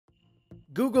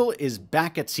Google is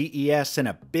back at CES in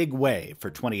a big way for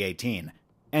 2018,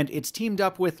 and it's teamed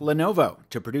up with Lenovo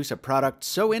to produce a product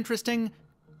so interesting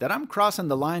that I'm crossing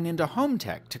the line into home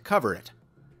tech to cover it.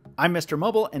 I'm Mr.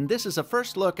 Mobile, and this is a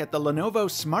first look at the Lenovo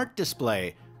Smart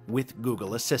Display with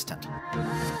Google Assistant.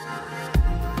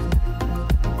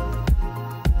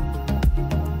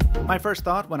 My first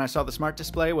thought when I saw the Smart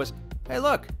Display was, hey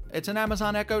look, it's an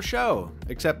Amazon Echo Show,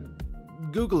 except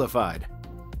Googleified.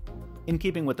 In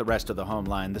keeping with the rest of the home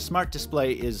line, the Smart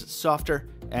Display is softer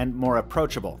and more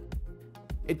approachable.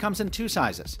 It comes in two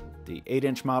sizes, the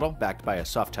 8-inch model backed by a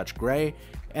soft touch gray,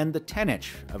 and the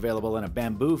 10-inch available in a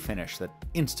bamboo finish that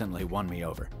instantly won me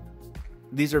over.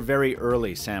 These are very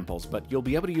early samples, but you'll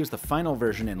be able to use the final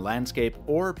version in landscape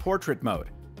or portrait mode,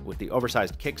 with the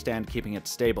oversized kickstand keeping it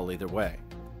stable either way.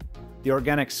 The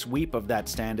organic sweep of that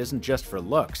stand isn't just for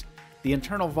looks. The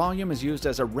internal volume is used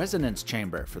as a resonance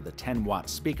chamber for the 10-watt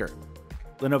speaker.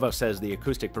 Lenovo says the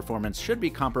acoustic performance should be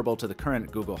comparable to the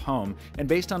current Google Home, and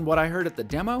based on what I heard at the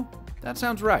demo, that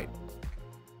sounds right.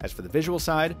 As for the visual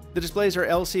side, the displays are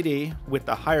LCD, with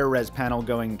the higher res panel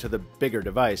going to the bigger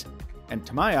device, and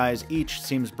to my eyes, each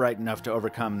seems bright enough to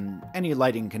overcome any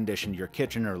lighting condition your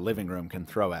kitchen or living room can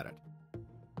throw at it.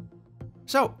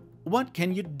 So, what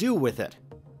can you do with it?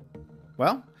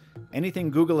 Well,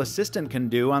 anything Google Assistant can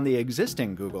do on the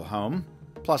existing Google Home,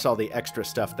 plus all the extra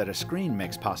stuff that a screen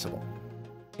makes possible.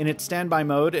 In its standby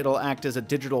mode, it'll act as a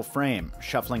digital frame,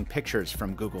 shuffling pictures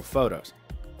from Google Photos.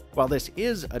 While this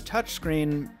is a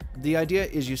touchscreen, the idea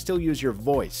is you still use your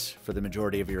voice for the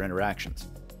majority of your interactions.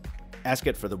 Ask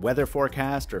it for the weather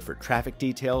forecast or for traffic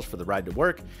details for the ride to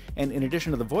work, and in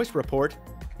addition to the voice report,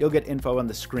 you'll get info on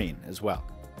the screen as well.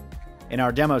 In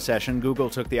our demo session, Google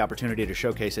took the opportunity to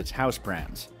showcase its house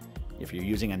brands. If you're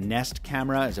using a Nest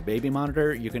camera as a baby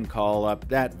monitor, you can call up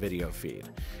that video feed.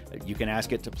 You can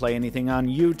ask it to play anything on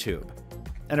YouTube.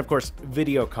 And of course,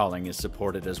 video calling is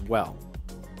supported as well.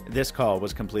 This call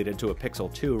was completed to a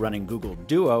Pixel 2 running Google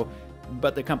Duo,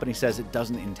 but the company says it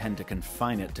doesn't intend to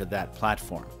confine it to that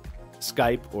platform.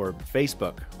 Skype or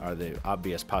Facebook are the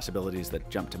obvious possibilities that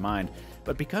jump to mind,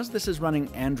 but because this is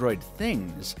running Android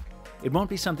Things, it won't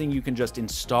be something you can just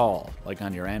install like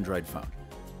on your Android phone.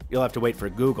 You'll have to wait for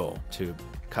Google to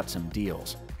cut some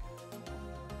deals.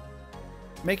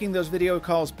 Making those video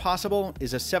calls possible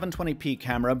is a 720p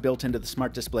camera built into the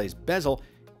Smart Display's bezel,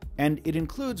 and it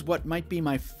includes what might be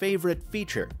my favorite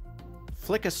feature.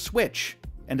 Flick a switch,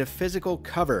 and a physical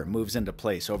cover moves into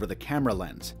place over the camera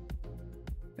lens.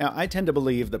 Now, I tend to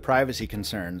believe the privacy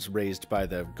concerns raised by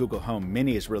the Google Home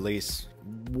Mini's release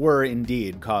were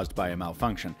indeed caused by a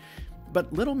malfunction.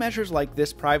 But little measures like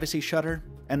this privacy shutter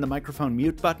and the microphone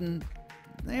mute button,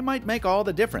 they might make all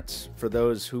the difference for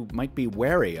those who might be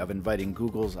wary of inviting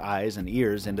Google's eyes and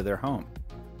ears into their home.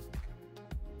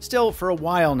 Still, for a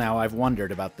while now, I've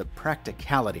wondered about the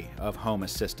practicality of home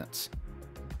assistants.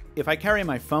 If I carry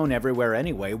my phone everywhere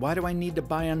anyway, why do I need to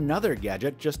buy another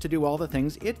gadget just to do all the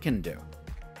things it can do?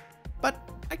 But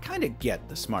I kind of get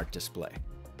the Smart Display.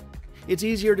 It's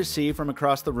easier to see from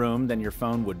across the room than your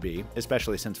phone would be,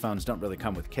 especially since phones don't really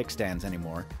come with kickstands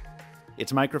anymore.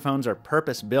 Its microphones are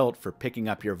purpose-built for picking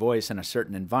up your voice in a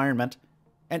certain environment,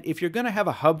 and if you're going to have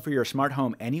a hub for your smart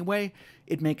home anyway,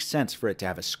 it makes sense for it to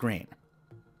have a screen.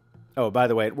 Oh, by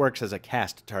the way, it works as a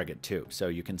cast target too, so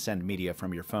you can send media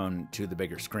from your phone to the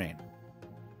bigger screen.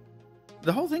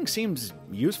 The whole thing seems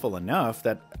useful enough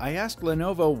that I asked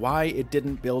Lenovo why it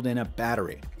didn't build in a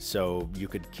battery, so you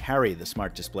could carry the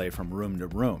Smart Display from room to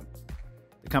room.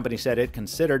 The company said it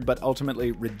considered, but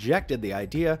ultimately rejected the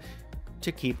idea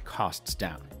to keep costs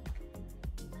down.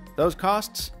 Those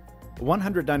costs?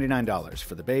 $199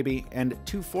 for the baby and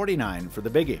 $249 for the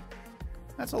biggie.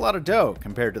 That's a lot of dough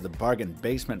compared to the bargain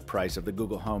basement price of the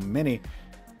Google Home Mini,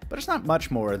 but it's not much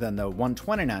more than the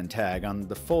 $129 tag on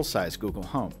the full-size Google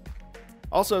Home.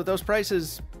 Also, those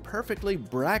prices perfectly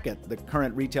bracket the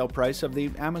current retail price of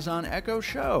the Amazon Echo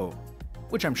Show,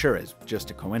 which I'm sure is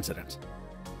just a coincidence.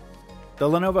 The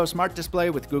Lenovo Smart Display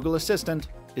with Google Assistant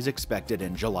is expected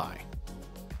in July.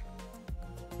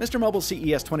 Mr. Mobile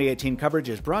CES 2018 coverage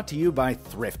is brought to you by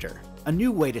Thrifter, a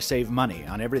new way to save money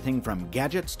on everything from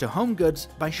gadgets to home goods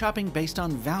by shopping based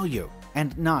on value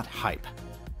and not hype.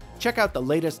 Check out the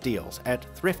latest deals at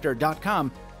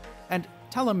thrifter.com and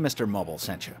tell them Mr. Mobile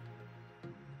sent you.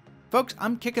 Folks,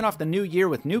 I'm kicking off the new year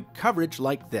with new coverage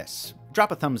like this.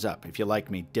 Drop a thumbs up if you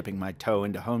like me dipping my toe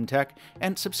into home tech,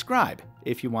 and subscribe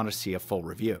if you want to see a full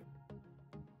review.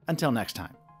 Until next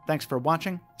time, thanks for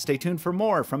watching, stay tuned for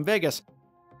more from Vegas,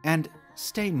 and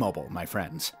stay mobile, my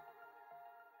friends.